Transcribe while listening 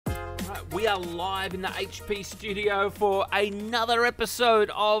We are live in the HP studio for another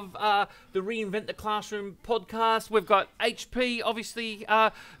episode of the Reinvent the Classroom podcast. We've got HP, obviously,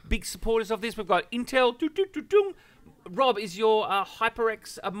 big supporters of this. We've got Intel. Rob, is your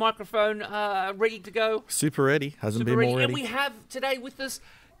HyperX microphone ready to go? Super ready. Hasn't been ready. more ready. And we have today with us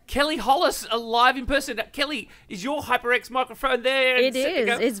Kelly Hollis, live in person. Kelly, is your HyperX microphone there? It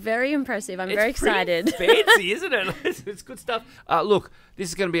is. It's very impressive. I'm very excited. Fancy, isn't it? It's good stuff. Look, this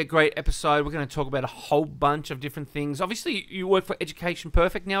is going to be a great episode. We're going to talk about a whole bunch of different things. Obviously, you work for Education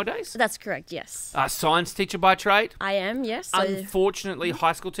Perfect nowadays. That's correct, yes. Science teacher by trade. I am, yes. Unfortunately,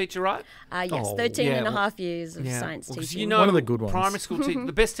 high school teacher, right? Yes, 13 and a half years of science teaching. You know, one of the good ones. Primary school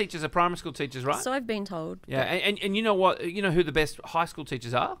the best teachers are primary school teachers, right? So I've been told. Yeah, and you know what? You know who the best high school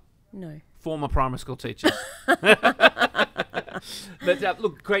teachers are? No. Former primary school teachers. But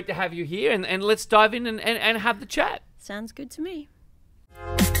look, great to have you here, and let's dive in and have the chat. Sounds good to me.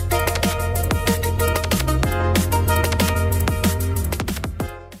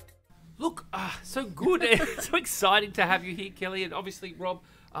 Look, so good. So exciting to have you here, Kelly, and obviously, Rob,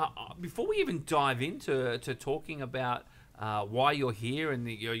 before we even dive into talking about why you're here and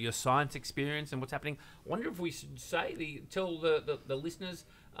your science experience and what's happening, I wonder if we should tell the listeners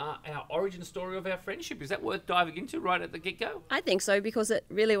our origin story of our friendship. Is that worth diving into right at the get-go? I think so, because it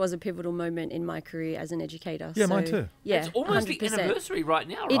really was a pivotal moment in my career as an educator. Yeah, mine too. Yeah, it's almost 100%. The anniversary right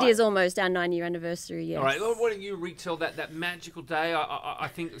now, right? It is almost our 9-year anniversary, yes. All right, well, why don't you retell that magical day? I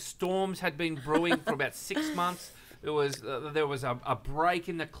think storms had been brewing for about 6 months. There was a break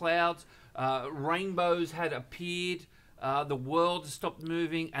in the clouds. Rainbows had appeared. The world stopped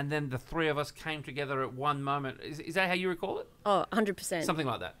moving, and then the three of us came together at one moment. Is that how you recall it? Oh, 100%. Something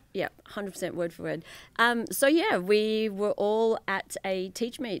like that. Yeah, 100% word for word. So yeah, we were all at a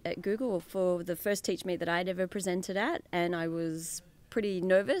teach meet at Google for the first teach meet that I'd ever presented at, and I was pretty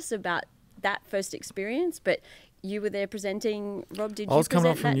nervous about that first experience, but you were there presenting. Rob, did you present that day? I was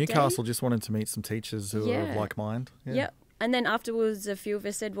coming up from Newcastle, just wanted to meet some teachers who are of like mind. Yeah. Yep. And then afterwards, a few of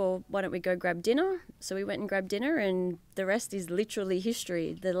us said, well, why don't we go grab dinner? So we went and grabbed dinner, and the rest is literally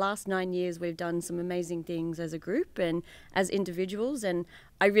history. The last 9 years, we've done some amazing things as a group and as individuals, and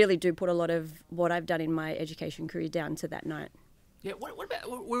I really do put a lot of what I've done in my education career down to that night. Yeah, what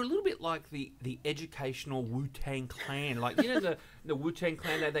about, we're a little bit like the educational Wu-Tang Clan. Like, you know, the Wu-Tang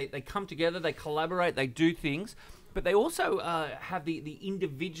Clan, they come together, they collaborate, they do things, but they also have the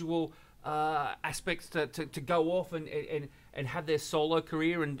individual aspects to go off and have their solo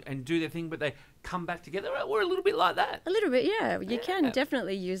career and do their thing, but they come back together. We're a little bit like that. A little bit, yeah. You can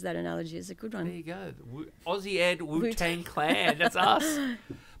definitely use that analogy. It's a good one. There you go. Aussie Ed Wu-Tang Clan. That's us.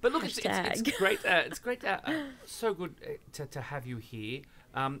 But look, it's great. It's great. So good to have you here.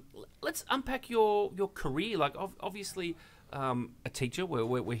 Let's unpack your career. Like, obviously, a teacher.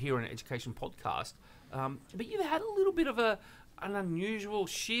 We're here on an education podcast, but you've had a little bit of an unusual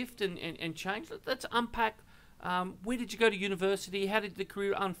shift and change. Let's unpack. Where did you go to university? How did the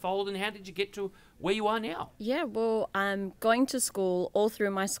career unfold, and how did you get to where you are now? Yeah, well, going to school, all through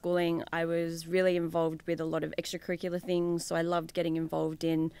my schooling, I was really involved with a lot of extracurricular things. So I loved getting involved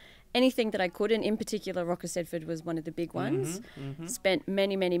in anything that I could, and in particular, Rocker Stedford was one of the big ones. Spent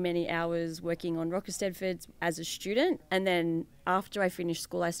many, many, many hours working on Rocker Stedford as a student, and then after I finished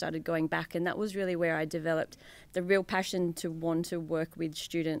school, I started going back, and that was really where I developed the real passion to want to work with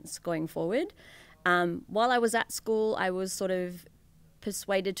students going forward. While I was at school, I was sort of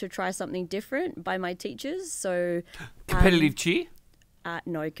persuaded to try something different by my teachers. So competitive cheer?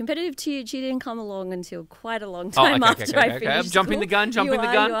 No, competitive cheer didn't come along until quite a long time after I finished I'm jumping school.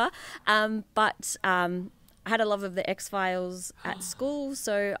 the gun. But I had a love of the X-Files at school,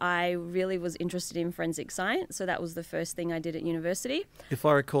 so I really was interested in forensic science. So that was the first thing I did at university. If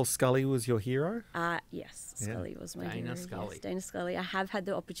I recall, Scully was your hero? Yes, Scully was my hero. Scully. Yes, Dana Scully. I have had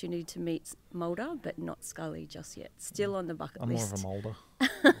the opportunity to meet Mulder, but not Scully just yet. Still on the bucket list. I'm more of a Mulder.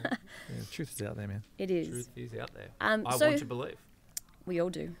 The truth is out there, man. It is. Truth is out there. I want to believe. We all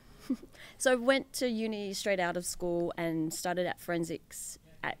do. So I went to uni straight out of school and started at forensics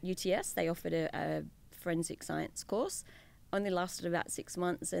at UTS. They offered a forensic science course. Only lasted about 6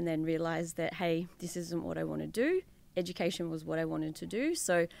 months, and then realised that, hey, this isn't what I want to do. Education was what I wanted to do.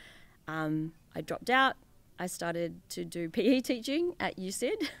 So I dropped out. I started to do PE teaching at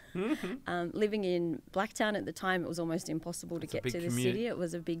USyd. Living in Blacktown at the time, it was almost impossible to get to the city. It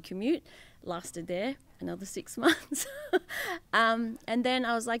was a big commute. Lasted there another 6 months. And then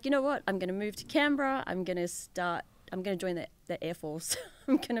I was like, you know what? I'm going to move to Canberra. I'm going to join the Air Force.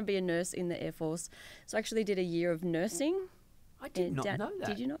 I'm going to be a nurse in the Air Force. So I actually did a year of nursing. I did not know that.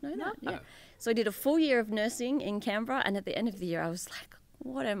 Did you not know that? No. Yeah. So I did a full year of nursing in Canberra, and at the end of the year, I was like,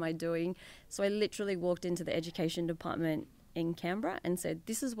 what am I doing? So I literally walked into the education department in Canberra and said,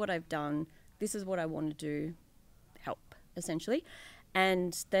 this is what I've done. This is what I want to do. Help, essentially.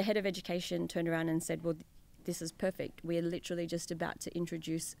 And the head of education turned around and said, well, this is perfect. We're literally just about to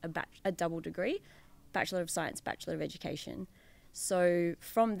introduce a double degree, Bachelor of Science, Bachelor of Education. So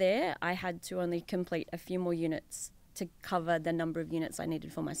from there, I had to only complete a few more units to cover the number of units I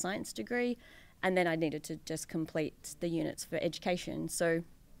needed for my science degree. And then I needed to just complete the units for education. So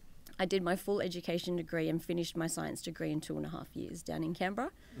I did my full education degree and finished my science degree in 2.5 years down in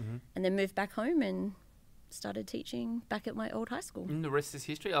Canberra, and then moved back home and started teaching back at my old high school. And the rest is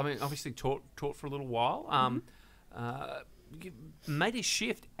history. I mean, obviously taught for a little while. You made a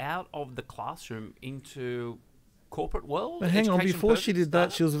shift out of the classroom into corporate world. But hang on, before she did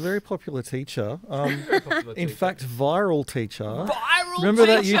that, she was a very popular teacher. In fact, viral teacher. Viral Remember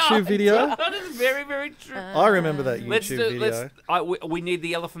that teacher? YouTube video? That is very, very true. I remember that YouTube video. We need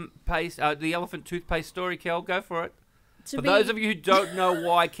the elephant toothpaste story, Kel. Go for it. For those of you who don't know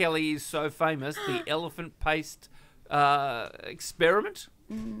why Kelly is so famous, the elephant paste experiment.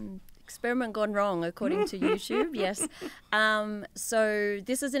 Experiment gone wrong, according to YouTube, yes. So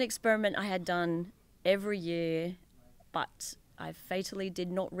this is an experiment I had done every year, but I fatally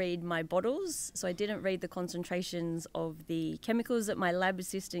did not read my bottles, so I didn't read the concentrations of the chemicals that my lab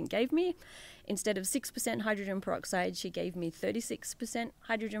assistant gave me. Instead of 6% hydrogen peroxide, she gave me 36%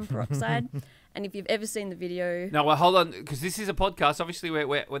 hydrogen peroxide. And if you've ever seen the video... No, well, hold on, because this is a podcast. Obviously,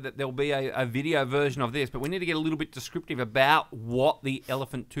 where there'll be a video version of this, but we need to get a little bit descriptive about what the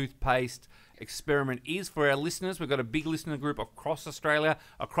elephant toothpaste experiment is for our listeners. We've got a big listener group across Australia,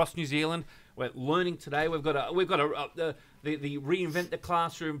 across New Zealand. We're learning today. We've got the Reinvent the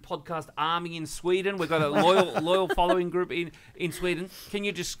Classroom podcast army in Sweden. We've got a loyal following group in Sweden. Can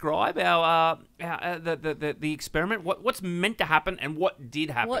you describe the experiment? What's meant to happen and what did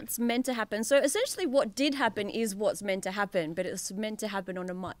happen? What's meant to happen? So essentially, what did happen is what's meant to happen, but it's meant to happen on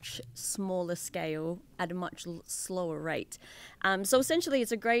a much smaller scale at a much slower rate. So essentially,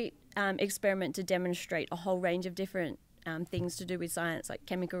 it's a great experiment to demonstrate a whole range of different things to do with science, like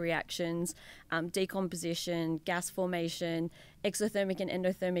chemical reactions, decomposition, gas formation, exothermic and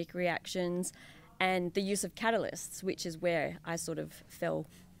endothermic reactions, and the use of catalysts, which is where I sort of fell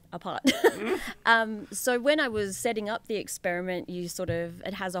apart. So when I was setting up the experiment,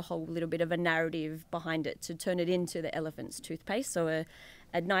 it has a whole little bit of a narrative behind it to turn it into the elephant's toothpaste. So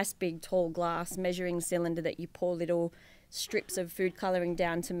a nice big tall glass measuring cylinder that you pour little strips of food colouring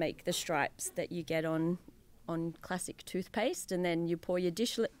down to make the stripes that you get on classic toothpaste, and then you pour your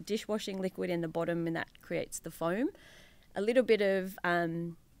dishwashing liquid in the bottom, and that creates the foam. A little bit of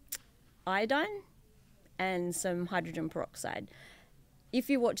iodine and some hydrogen peroxide. If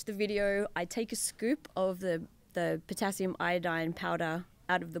you watch the video, I take a scoop of the potassium iodine powder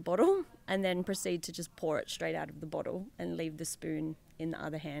out of the bottle and then proceed to just pour it straight out of the bottle and leave the spoon in the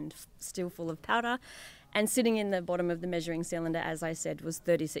other hand still full of powder. And sitting in the bottom of the measuring cylinder, as I said, was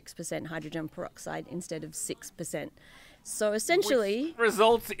 36% hydrogen peroxide instead of 6%. So essentially... Which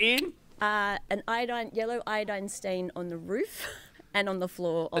results in? An yellow iodine stain on the roof and on the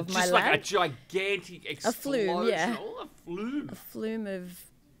floor of my lab. Just like a gigantic explosion. A flume, yeah. A flume. A flume of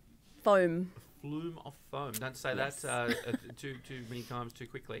foam. Flume of foam. Don't say that too many times too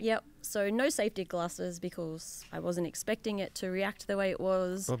quickly. Yep. So no safety glasses because I wasn't expecting it to react the way it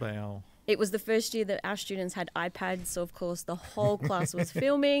was. Wow. It was the first year that our students had iPads, so of course the whole class was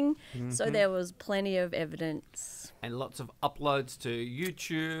filming, so there was plenty of evidence. And lots of uploads to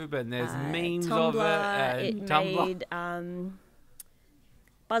YouTube, and there's memes Tumblr, of it. And Tumblr. Made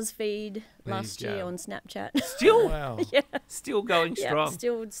BuzzFeed last year on Snapchat. Still? Wow. Yeah. Still going strong.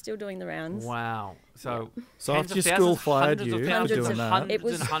 Still doing the rounds. Wow. So after your school fired you for doing that. It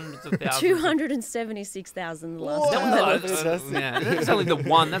was hundreds of thousands. 276,000 the last time. That's only the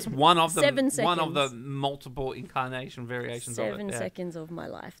one. That's one of the 7 seconds. One of the multiple incarnation variations of it. 7 seconds of my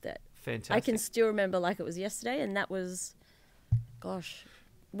life that fantastic. I can still remember like it was yesterday, and that was,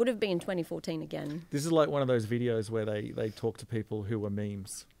 would have been 2014 again. This is like one of those videos where they talk to people who were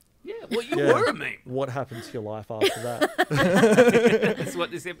memes. Yeah, well, you were a meme. What happened to your life after that? That's what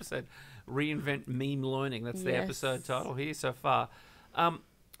this episode, Reinvent Meme Learning. That's the episode title here so far.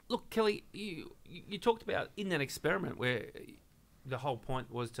 Look, Kelly, you talked about in that experiment where the whole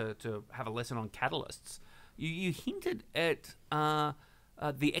point was to have a lesson on catalysts. You hinted at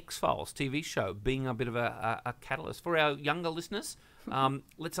the X-Files TV show being a bit of a catalyst. For our younger listeners,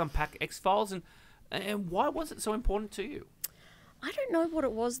 let's unpack X-Files and why was it so important to you? I don't know what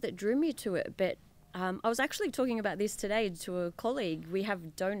it was that drew me to it, but I was actually talking about this today to a colleague. We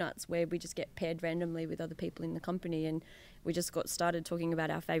have donuts where we just get paired randomly with other people in the company, and we just got started talking about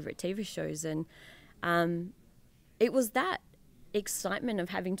our favourite TV shows, and it was that excitement of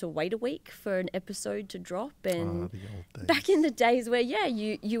having to wait a week for an episode to drop, and the old days. back in the days where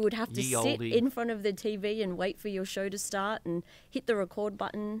you would have to Ye sit oldie. in front of the TV and wait for your show to start and hit the record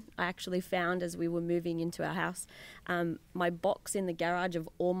button. I actually found, as we were moving into our house, my box in the garage of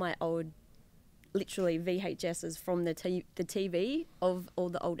all my old, literally VHSs from the TV of all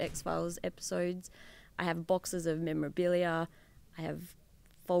the old X-Files episodes. I have boxes of memorabilia. I have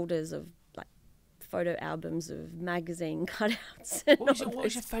folders of photo albums of magazine cutouts. What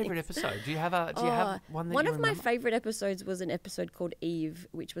was your favourite episode? Do you have one that One you of my remember? favourite episodes was an episode called Eve,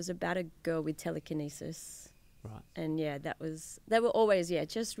 which was about a girl with telekinesis. Right. And they were always,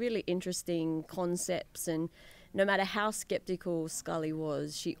 just really interesting concepts. And no matter how skeptical Scully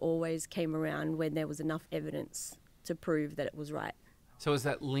was, she always came around when there was enough evidence to prove that it was right. So is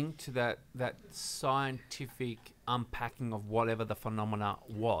that linked to that scientific unpacking of whatever the phenomena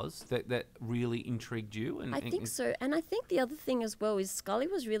was that really intrigued you? And, I think so. And I think the other thing as well is Scully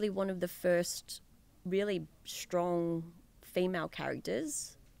was really one of the first really strong female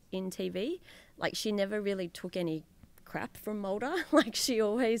characters in TV. Like, she never really took any crap from Mulder. Like, she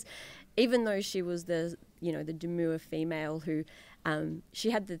always, even though she was the demure female who,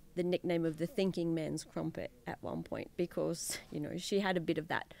 she had the nickname of the thinking man's crumpet at one point because, she had a bit of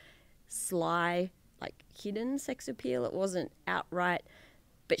that sly, hidden sex appeal. It wasn't outright,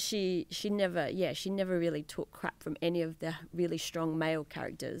 but she never really took crap from any of the really strong male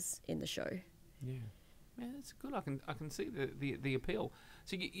characters in the show. Yeah, that's good. I can see the appeal.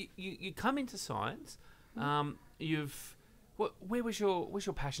 So you come into science. Where was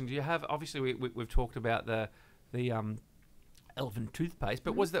your passion? Do you have, obviously we've talked about the elephant toothpaste,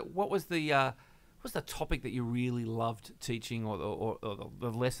 but what was the topic that you really loved teaching, or the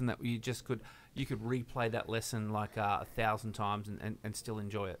lesson that you could replay that lesson 1,000 times and still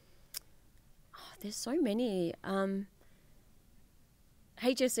enjoy it? Oh, there's so many.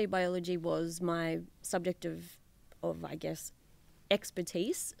 HSC biology was my subject of I guess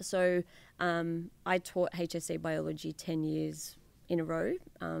expertise. So I taught HSC biology 10 years in a row.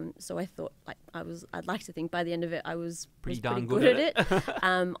 So I thought I'd like to think by the end of it I was pretty good at it.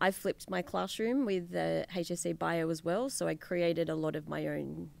 I flipped my classroom with the HSC bio as well. So I created a lot of my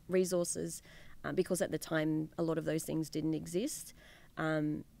own resources because at the time a lot of those things didn't exist.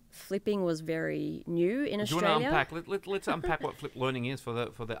 Flipping was very new in Australia. Do you want to unpack? Let's unpack what flip learning is for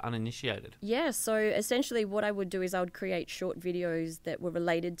the uninitiated. Yeah, so essentially what I would do is I would create short videos that were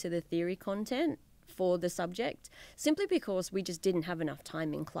related to the theory content for the subject, simply because we just didn't have enough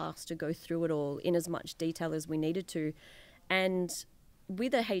time in class to go through it all in as much detail as we needed to. And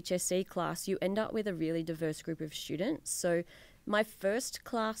with a HSC class, you end up with a really diverse group of students. So my first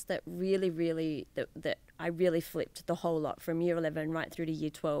class that I really flipped the whole lot from year 11 right through to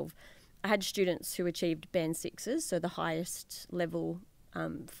year 12, I had students who achieved band 6s, so the highest level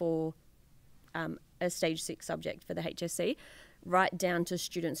for a stage 6 subject for the HSC, right down to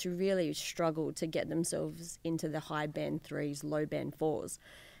students who really struggled to get themselves into the high band 3s, low band 4s.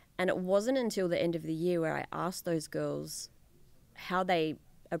 And it wasn't until the end of the year where I asked those girls how they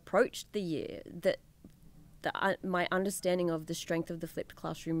approached the year that my understanding of the strength of the flipped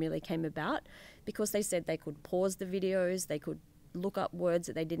classroom really came about, because they said they could pause the videos, they could look up words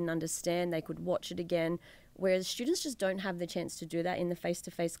that they didn't understand, they could watch it again, whereas students just don't have the chance to do that in the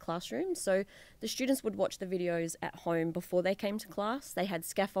face-to-face classroom. So the students would watch the videos at home before they came to class. They had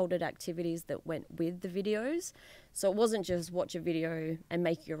scaffolded activities that went with the videos. So it wasn't just watch a video and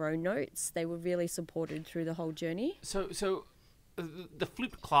make your own notes. They were really supported through the whole journey. So the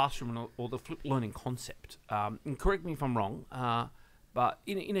flipped classroom or the flipped learning concept, and correct me if I'm wrong, but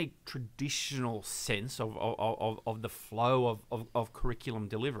in a traditional sense of the flow of curriculum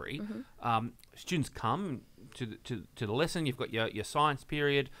delivery, students come to the lesson. You've got your science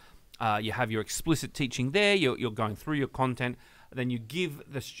period. You have your explicit teaching there. You're going through your content. Then you give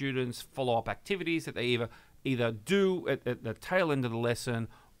the students follow-up activities that they either do at the tail end of the lesson,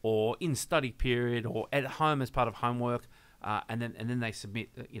 or in study period, or at home as part of homework. And then they submit,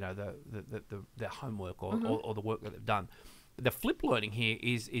 their homework or the work that they've done. The flip learning here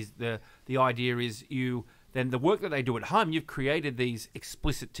is the idea is then the work that they do at home, you've created these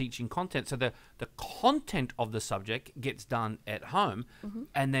explicit teaching content. So the content of the subject gets done at home,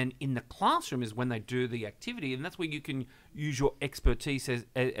 and then in the classroom is when they do the activity, and that's where you can use your expertise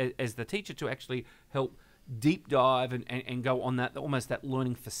as the teacher to actually help deep dive and go on that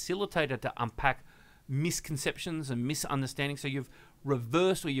learning facilitator to unpack misconceptions and misunderstandings. So you've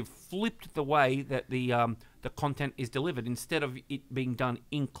reversed, or you've flipped the way that the content is delivered. Instead of it being done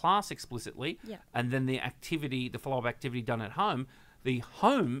in class explicitly, and then the follow-up activity done at home, the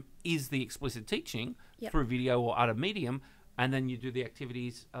home is the explicit teaching through video or other medium, and then you do the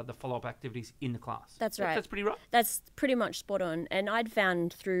activities, the follow-up activities in the class. That's right. That's pretty right. That's pretty much spot on. And I'd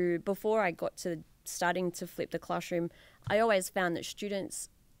found before I got to starting to flip the classroom, I always found that students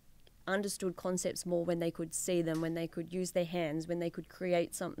understood concepts more when they could see them, when they could use their hands, when they could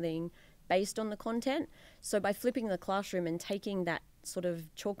create something based on the content. So by flipping the classroom and taking that sort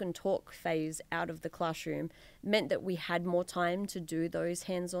of chalk and talk phase out of the classroom meant that we had more time to do those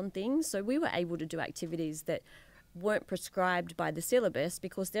hands-on things. So we were able to do activities that weren't prescribed by the syllabus,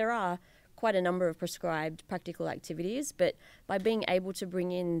 because there are quite a number of prescribed practical activities, but by being able to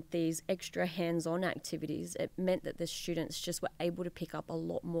bring in these extra hands-on activities, it meant that the students just were able to pick up a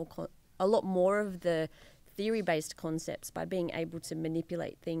lot more of the theory-based concepts by being able to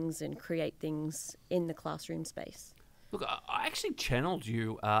manipulate things and create things in the classroom space. Look, I actually channeled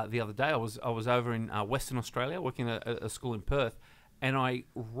you the other day. I was over in Western Australia working at a school in Perth, and I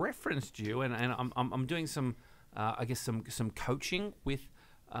referenced you, and I'm doing some some coaching with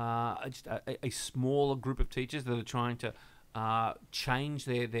just a smaller group of teachers that are trying to change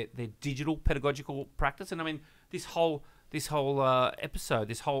their digital pedagogical practice. And I mean, this whole episode,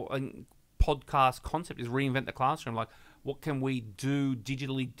 this whole podcast concept is reinvent the classroom. Like, what can we do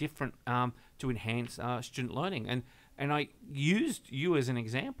digitally different to enhance student learning? And I used you as an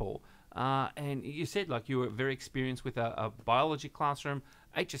example, and you said, like, you were very experienced with a biology classroom,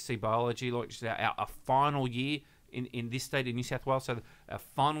 HSC biology, like our final year in this state in New South Wales. So our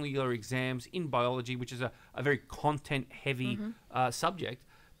final year exams in biology, which is a very content-heavy subject,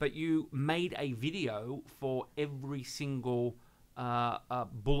 but you made a video for every single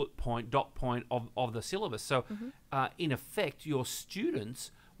bullet point, dot point of the syllabus. So in effect, your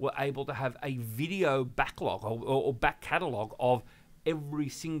students were able to have a video backlog or back catalogue of every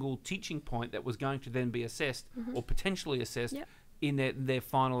single teaching point that was going to then be assessed or potentially assessed in their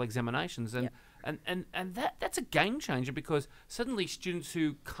final examinations. And that's a game changer, because suddenly students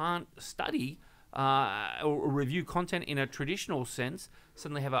who can't study or review content in a traditional sense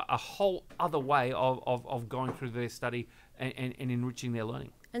suddenly have a whole other way of going through their study and enriching their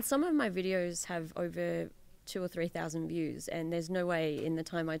learning. And some of my videos have over 2,000 or 3,000 views, and there's no way in the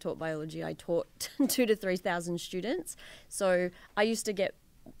time I taught biology I taught 2,000 to 3,000 students. So I used to get,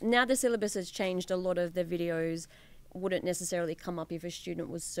 now the syllabus has changed, a lot of the videos wouldn't necessarily come up if a student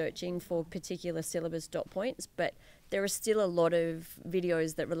was searching for particular syllabus dot points, but there are still a lot of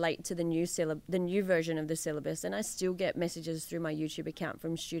videos that relate to the new version of the syllabus, and I still get messages through my YouTube account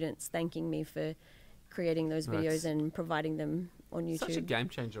from students thanking me for creating those videos and providing them on YouTube. Such a game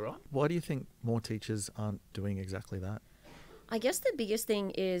changer, right? Why do you think more teachers aren't doing exactly that? I guess the biggest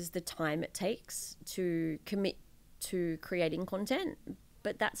thing is the time it takes to commit to creating content,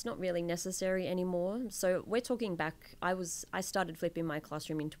 but that's not really necessary anymore. So we're talking back, I started flipping my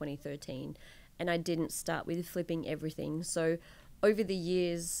classroom in 2013, and I didn't start with flipping everything. So over the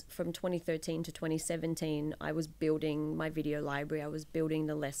years from 2013 to 2017, I was building my video library. I was building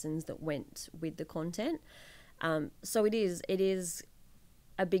the lessons that went with the content. So it is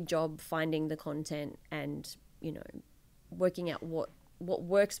a big job finding the content and, you know, working out what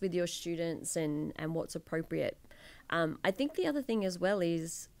works with your students and what's appropriate. I think the other thing as well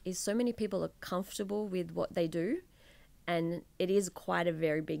is so many people are comfortable with what they do, and it is quite a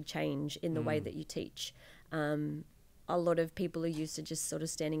very big change in the way that you teach. A lot of people are used to just sort of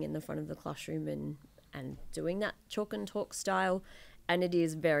standing in the front of the classroom and doing that chalk and talk style, and it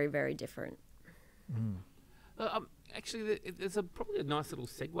is very, very different. Actually, there's probably a nice little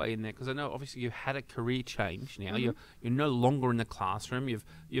segue in there, because I know obviously you've had a career change now. You're no longer in the classroom.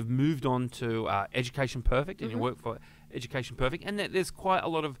 You've moved on to Education Perfect, and you work for Education Perfect, and there's quite a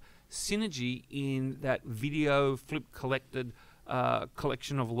lot of synergy in that video flip collected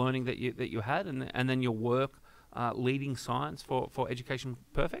collection of learning that you had, and then your work leading science for Education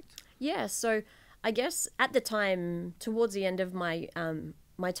Perfect. Yeah, so I guess at the time, towards the end of my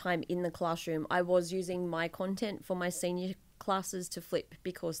my time in the classroom, I was using my content for my senior classes to flip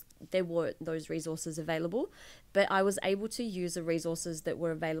because there weren't those resources available. But I was able to use the resources that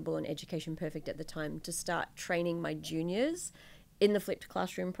were available on Education Perfect at the time to start training my juniors in the flipped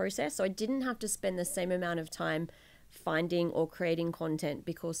classroom process. So I didn't have to spend the same amount of time finding or creating content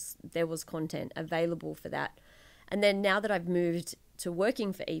because there was content available for that. And then now that I've moved to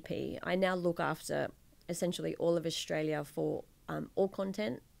working for EP, I now look after essentially all of Australia for all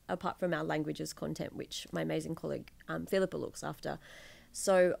content, apart from our languages content, which my amazing colleague Philippa looks after.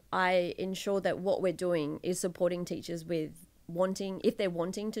 So I ensure that what we're doing is supporting teachers with if they're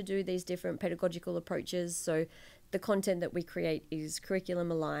wanting to do these different pedagogical approaches. So the content that we create is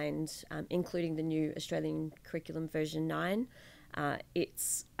curriculum aligned, including the new Australian curriculum version 9.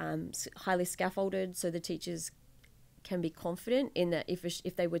 It's highly scaffolded, so the teachers can be confident in that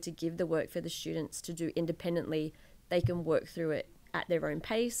if they were to give the work for the students to do independently, they can work through it at their own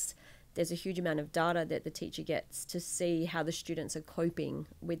pace. There's a huge amount of data that the teacher gets to see how the students are coping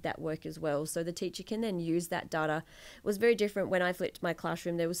with that work as well. So the teacher can then use that data. It was very different when I flipped my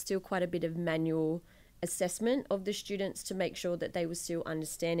classroom. There was still quite a bit of manual assessment of the students to make sure that they were still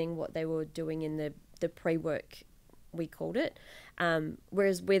understanding what they were doing in the pre-work, we called it.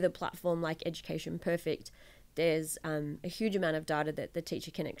 Whereas with a platform like Education Perfect, there's a huge amount of data that the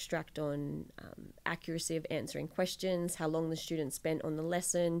teacher can extract on accuracy of answering questions, how long the student spent on the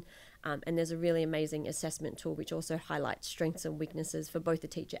lesson, and there's a really amazing assessment tool which also highlights strengths and weaknesses for both the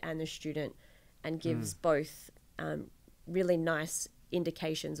teacher and the student and gives both really nice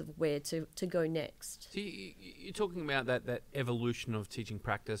indications of where to go next. So you're talking about that evolution of teaching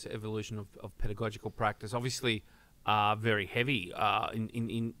practice, evolution of pedagogical practice, obviously very heavy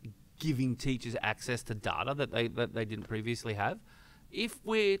in giving teachers access to data that they didn't previously have. If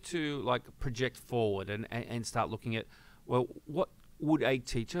we're to like project forward and start looking at, well, what would a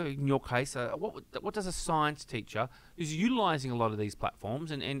teacher, in your case, what does a science teacher who's utilising a lot of these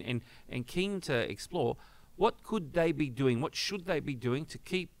platforms and keen to explore, what could they be doing? What should they be doing to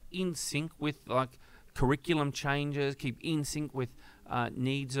keep in sync with like curriculum changes, keep in sync with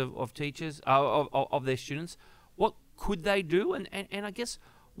needs of teachers, of their students? What could they do? And I guess,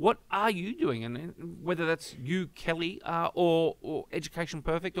 what are you doing? And whether that's you, Kelly, or Education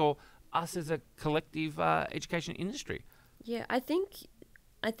Perfect, or us as a collective education industry. Yeah, I think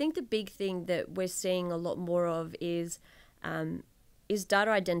the big thing that we're seeing a lot more of is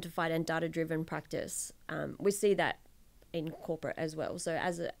data identified and data driven practice. We see that in corporate as well. So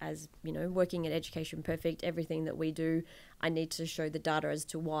as you know, working at Education Perfect, everything that we do, I need to show the data as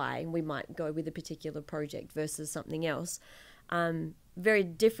to why we might go with a particular project versus something else. Very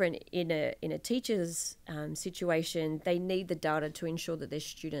different in a teacher's situation. They need the data to ensure that their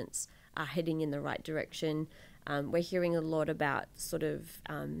students are heading in the right direction. We're hearing a lot about sort of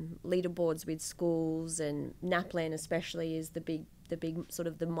leaderboards with schools, and NAPLAN especially is the big sort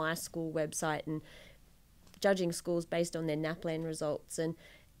of the My School website, and judging schools based on their NAPLAN results. And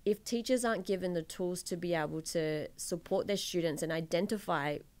if teachers aren't given the tools to be able to support their students and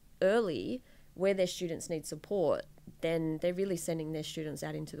identify early where their students need support, then they're really sending their students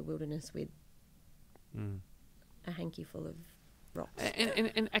out into the wilderness with a hanky full of rocks.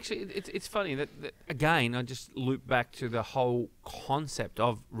 And actually, it's funny that again, I just loop back to the whole concept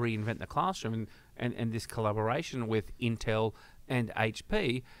of Reinvent the Classroom and this collaboration with Intel and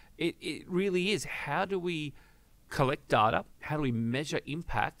HP. It really is, how do we collect data? How do we measure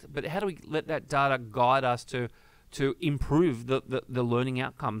impact? But how do we let that data guide us to improve the learning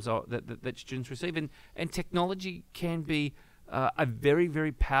outcomes that students receive? And technology can be a very,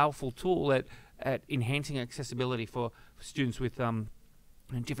 very powerful tool at enhancing accessibility for students with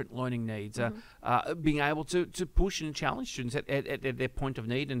different learning needs, being able to push and challenge students at their point of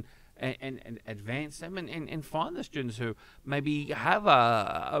need and advance them and find the students who maybe have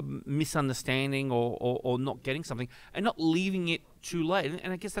a misunderstanding or not getting something, and not leaving it too late.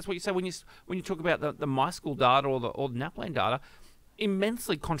 And I guess that's what you say when you talk about the My School data or the NAPLAN data.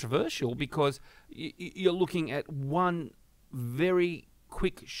 Immensely controversial, because you're looking at one very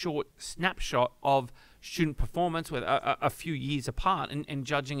quick, short snapshot of student performance with a few years apart and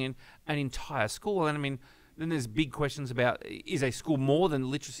judging an entire school. And I mean, then there's big questions about, is a school more than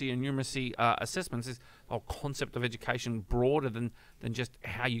literacy and numeracy assessments? Is the whole concept of education broader than just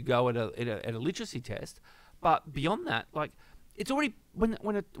how you go at a literacy test? But beyond that, like, it's already, when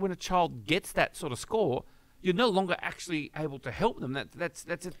a child gets that sort of score, you're no longer actually able to help them. That's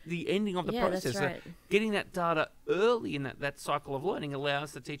at the ending of the process. That's right. So getting that data early in that cycle of learning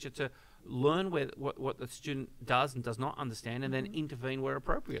allows the teacher to learn what the student does and does not understand, and then intervene where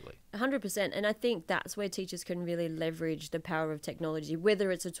appropriately. 100%. And I think that's where teachers can really leverage the power of technology,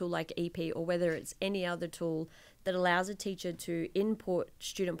 whether it's a tool like EP or whether it's any other tool that allows a teacher to input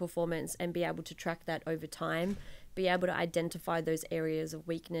student performance and be able to track that over time, be able to identify those areas of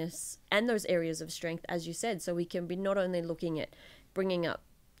weakness and those areas of strength, as you said. So we can be not only looking at bringing up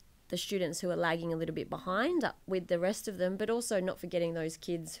the students who are lagging a little bit behind up with the rest of them, but also not forgetting those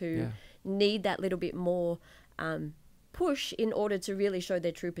kids who need that little bit more push in order to really show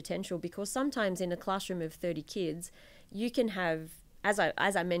their true potential. Because sometimes in a classroom of 30 kids, you can have as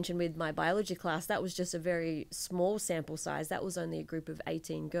I mentioned with my biology class, that was just a very small sample size. That was only a group of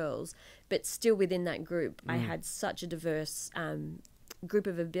 18 girls, but still within that group, I had such a diverse group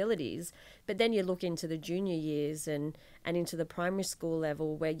of abilities. But then you look into the junior years and into the primary school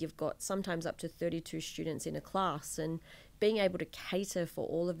level, where you've got sometimes up to 32 students in a class, and being able to cater for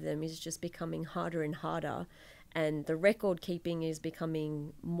all of them is just becoming harder and harder. And the record keeping is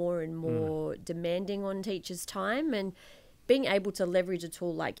becoming more and more demanding on teachers' time. And being able to leverage a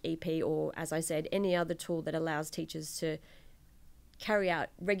tool like EP, or, as I said, any other tool that allows teachers to carry out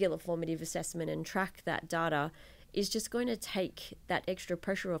regular formative assessment and track that data, is just going to take that extra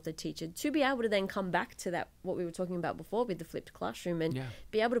pressure off the teacher to be able to then come back to that, what we were talking about before with the flipped classroom, and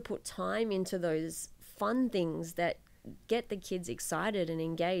be able to put time into those fun things that get the kids excited and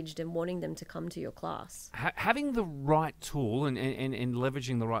engaged and wanting them to come to your class. Having the right tool and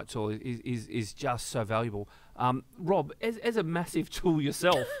leveraging the right tool is just so valuable. Rob, as a massive tool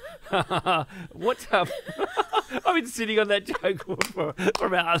yourself, what I've been sitting on that joke for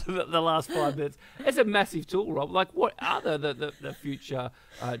about the last 5 minutes. As a massive tool, Rob, like, what are the future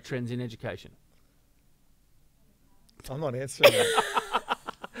trends in education? I'm not answering that.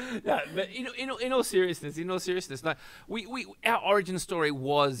 No, but in all seriousness, no, our origin story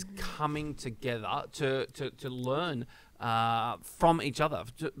was coming together to learn from each other,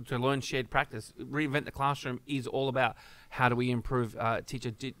 to learn shared practice. Reinvent the Classroom is all about how do we improve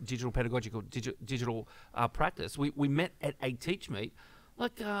teacher digital pedagogical digital practice. We met at a Teach Meet.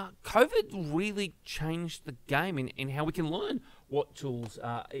 Like, COVID really changed the game in how we can learn what tools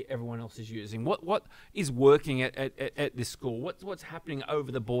everyone else is using, what is working at this school, what's happening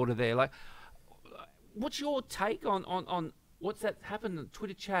over the border there. Like, what's your take on what's that happened?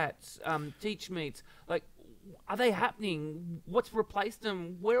 Twitter chats, Teach Meets, like, are they happening? What's replaced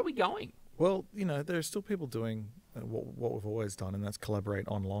them? Where are we going? Well, there are still people doing what we've always done, and that's collaborate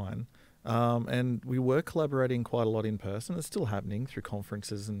online. And we were collaborating quite a lot in person. It's still happening through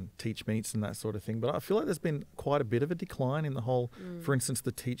conferences and Teach Meets and that sort of thing. But I feel like there's been quite a bit of a decline in the whole, for instance,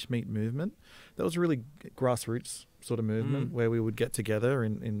 the Teach Meet movement. That was a really grassroots sort of movement where we would get together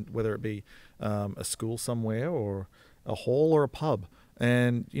in whether it be a school somewhere or a hall or a pub.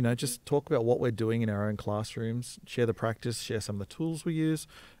 And, just talk about what we're doing in our own classrooms, share the practice, share some of the tools we use.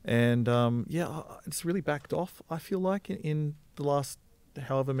 And, it's really backed off, I feel like, in the last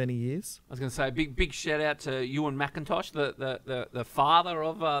however many years. I was going to say, big shout out to Ewan McIntosh, the father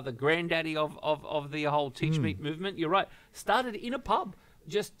of the granddaddy of the whole Teach Meet movement. You're right. Started in a pub,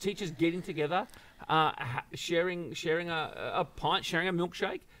 just teachers getting together, sharing a pint, sharing a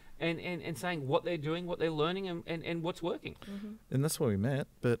milkshake, and saying what they're doing, what they're learning, and what's working. And that's where we met.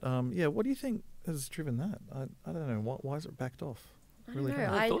 But what do you think has driven that? I don't know. Why is it backed off? I don't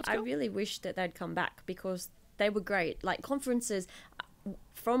know. I really wish that they'd come back, because they were great. Like, conferences,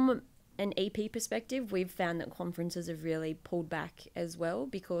 from an EP perspective, we've found that conferences have really pulled back as well,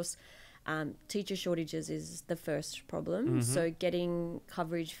 because teacher shortages is the first problem. So getting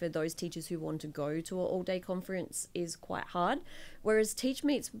coverage for those teachers who want to go to an all-day conference is quite hard. Whereas Teach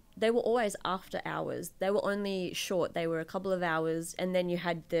Meets, they were always after hours. They were only short. They were a couple of hours, and then you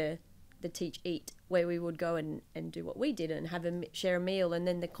had the Teach Eat, where we would go and do what we did and share a meal, and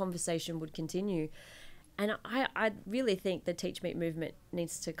then the conversation would continue. And I really think the Teach Meet movement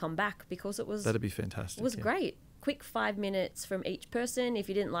needs to come back, because that'd be fantastic. It was great. Quick 5 minutes from each person. If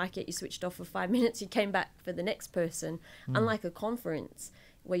you didn't like it, you switched off for 5 minutes. You came back for the next person. Unlike a conference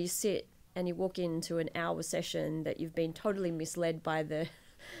where you sit and you walk into an hour session that you've been totally misled by the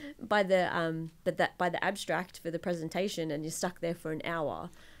abstract for the presentation, and you're stuck there for an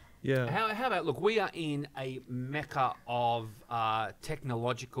hour. Yeah. How about, look, we are in a mecca of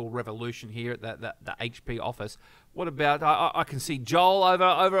technological revolution here at the HP office. What about, I can see Joel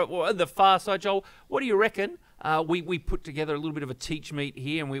over at the far side. Joel, what do you reckon? We put together a little bit of a Teach Meet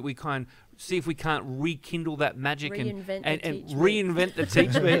here, and we kind of see if we can't rekindle that magic and reinvent the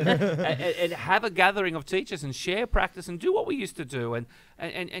Teach Meet and have a gathering of teachers and share practice and do what we used to do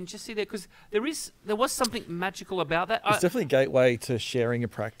and just see there, because there was something magical about that. It's definitely a gateway to sharing a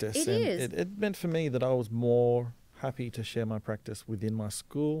practice. It is. It meant for me that I was more happy to share my practice within my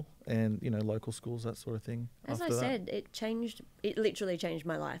school and local schools, that sort of thing. As I said, it literally changed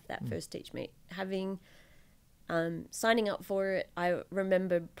my life, that first Teach Meet. Having signing up for it, I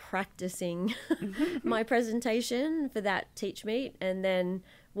remember practicing my presentation for that Teach Meet, and then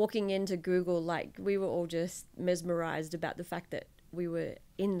walking into Google, like, we were all just mesmerized about the fact that we were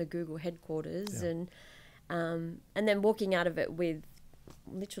in the Google headquarters, and then walking out of it with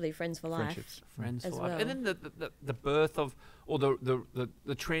literally friends for life. Friends as for life. well. And then the birth of, or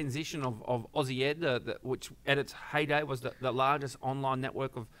the transition of Aussie Ed, which at its heyday was the largest online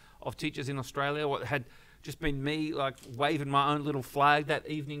network of teachers in Australia. What had just been me like waving my own little flag that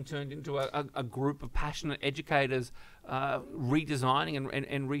evening turned into a group of passionate educators redesigning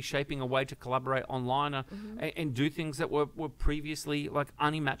and reshaping a way to collaborate online and do things that were previously like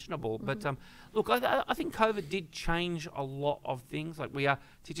unimaginable. But look, I think COVID did change a lot of things. Like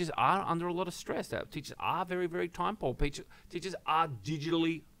teachers are under a lot of stress. Teachers are very, very time poor. Teachers are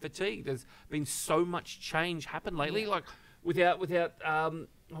digitally fatigued. There's been so much change happen lately. Like without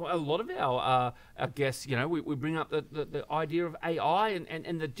a lot of our guests, we bring up the idea of AI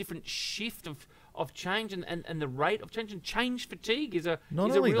and the different shift of change and the rate of change. And change fatigue is a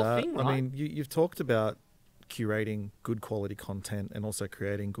real thing, right? I mean, you've talked about curating good quality content and also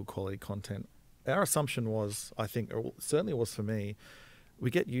creating good quality content. Our assumption was, I think, or certainly was for me, we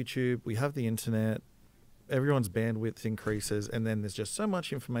get YouTube, we have the internet, everyone's bandwidth increases, and then there's just so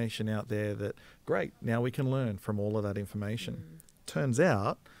much information out there that, great, now we can learn from all of that information. Turns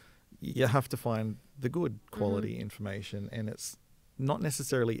out you have to find the good quality information, and it's not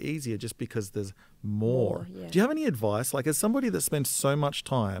necessarily easier just because there's more. Do you have any advice, like as somebody that spends so much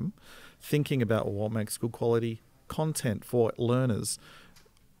time thinking about what makes good quality content for learners,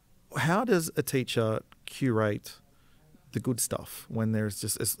 how does a teacher curate the good stuff when there's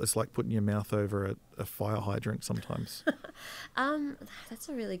just, it's like putting your mouth over a fire hydrant sometimes? That's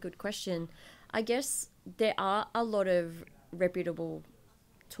a really good question. I guess there are a lot of reputable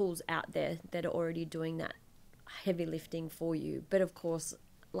tools out there that are already doing that heavy lifting for you. But of course,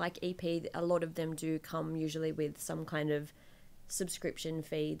 like EP, a lot of them do come usually with some kind of subscription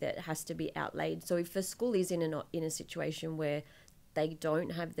fee that has to be outlaid. So if a school is in a situation where they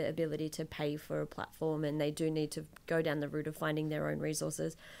don't have the ability to pay for a platform and they do need to go down the route of finding their own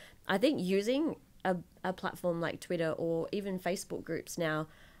resources, I think using a platform like Twitter or even Facebook groups now,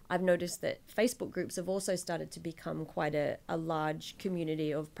 I've noticed that Facebook groups have also started to become quite a large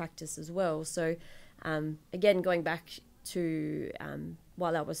community of practice as well. So again, going back to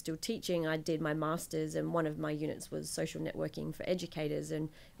while I was still teaching, I did my master's, and one of my units was social networking for educators, and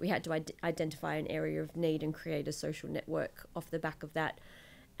we had to identify an area of need and create a social network off the back of that.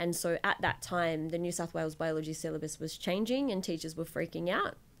 And so at that time, the New South Wales biology syllabus was changing and teachers were freaking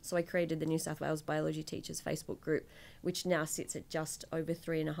out. So I created the New South Wales Biology Teachers Facebook group, which now sits at just over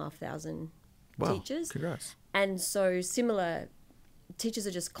 3,500 teachers. Congrats. And so similar, teachers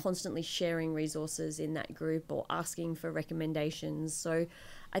are just constantly sharing resources in that group or asking for recommendations. So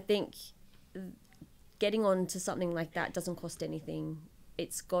I think getting on to something like that doesn't cost anything.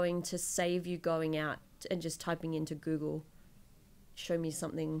 It's going to save you going out and just typing into Google, show me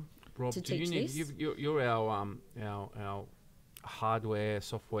something Rob, to teach this. You're our hardware,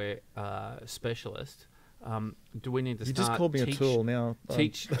 software specialist. Do we need to start? You just called me a tool now. Do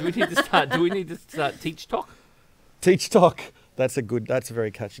we need to start? Do we need to start Teach Talk? Teach Talk. That's a very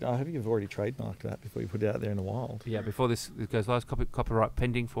catchy. I hope you've already trademarked that before you put it out there in the wild. Yeah, before this goes live, copyright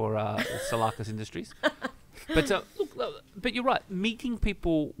pending for Salakas Industries. But you're right. Meeting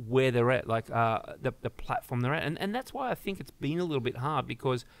people where they're at, like the platform they're at, and that's why I think it's been a little bit hard,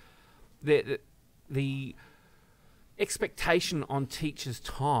 because the expectation on teachers'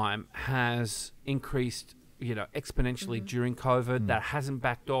 time has increased, exponentially during COVID. That hasn't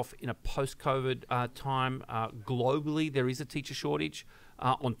backed off in a post-COVID time. Globally, there is a teacher shortage.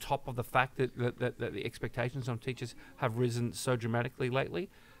 On top of the fact that the expectations on teachers have risen so dramatically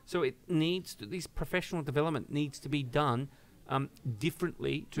lately, so this professional development needs to be done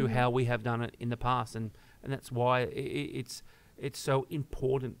differently to how we have done it in the past, and that's why it's so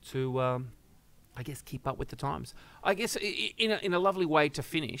important to. I guess keep up with the times. I guess in a lovely way to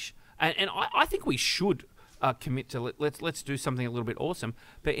finish, and I think we should commit to let's do something a little bit awesome.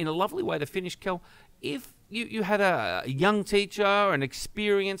 But in a lovely way to finish, Kel, if you had a young teacher, an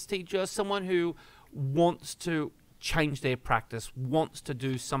experienced teacher, someone who wants to change their practice, wants to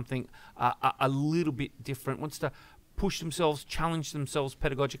do something a little bit different, wants to push themselves, challenge themselves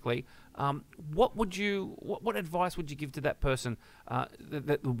pedagogically, what advice would you give to that person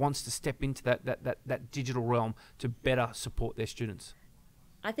that wants to step into that digital realm to better support their students?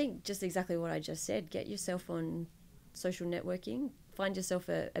 I think just exactly what I just said. Get yourself on social networking. Find yourself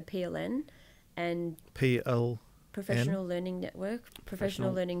a PLN and Professional Learning Network,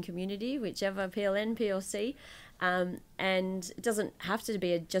 Professional Learning Community, whichever, PLN, PLC. And it doesn't have to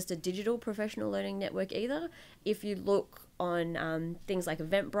be just a digital professional learning network either. If you look on things like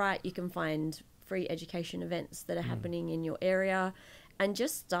Eventbrite, you can find free education events that are happening in your area. and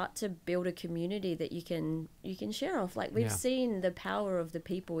just start to build a community that you can share off. Like we've seen the power of the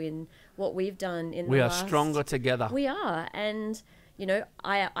people in what we've done in the last... We are stronger together. We are. And, you know,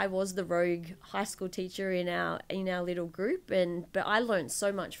 I was the rogue high school teacher in our little group, but I learned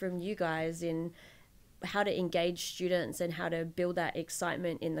so much from you guys in how to engage students and how to build that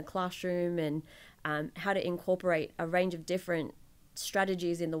excitement in the classroom, and how to incorporate a range of different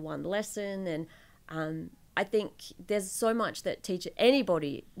strategies in the one lesson. And I think there's so much that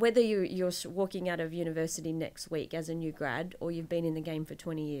anybody, whether you're walking out of university next week as a new grad or you've been in the game for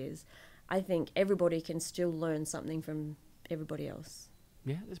 20 years, I think everybody can still learn something from everybody else.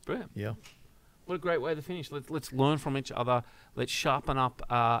 Yeah, that's brilliant. Yeah. What a great way to finish. Let's learn from each other. Let's sharpen up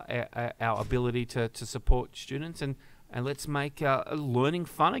our ability to support students, and let's make learning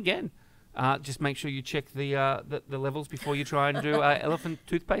fun again. Just make sure you check the levels before you try and do an elephant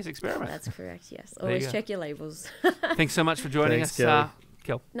toothpaste experiment. That's correct, yes. Always check your labels. Thanks so much for joining us,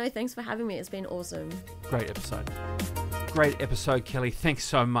 Kel. No, thanks for having me. It's been awesome. Great episode. Great episode, Kelly. Thanks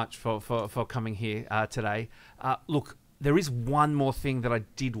so much for coming here today. Look, there is one more thing that I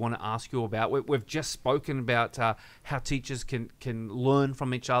did want to ask you about. We've just spoken about how teachers can learn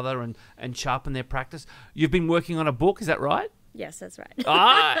from each other and sharpen their practice. You've been working on a book, is that right? Yes, that's right.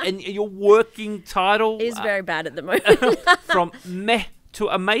 And your working title is very bad at the moment. From meh to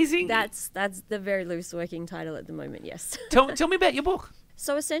amazing? That's the very loose working title at the moment, yes. Tell me about your book.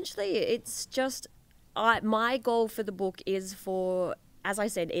 So essentially, it's just my goal for the book is for, as I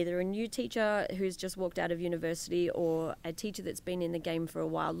said, either a new teacher who's just walked out of university or a teacher that's been in the game for a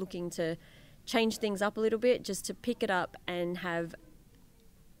while looking to change things up a little bit, just to pick it up and have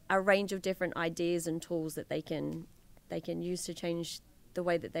a range of different ideas and tools that they can use to change the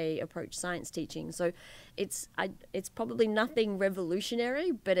way that they approach science teaching. So it's probably nothing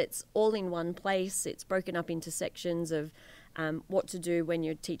revolutionary, but it's all in one place. It's broken up into sections of what to do when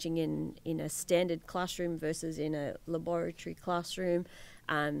you're teaching in a standard classroom versus in a laboratory classroom.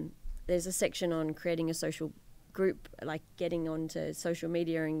 There's a section on creating a social group, like getting onto social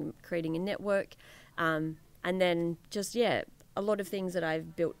media and creating a network. And then just, a lot of things that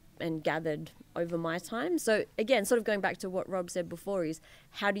I've built and gathered over my time. So again, sort of going back to what Rob said before, is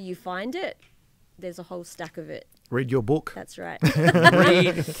how do you find it? There's a whole stack of it. Read your book. That's right.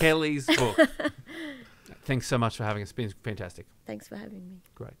 Read Kelly's book. Thanks so much for having us. It's been fantastic. Thanks for having me.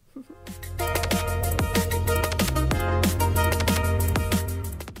 Great.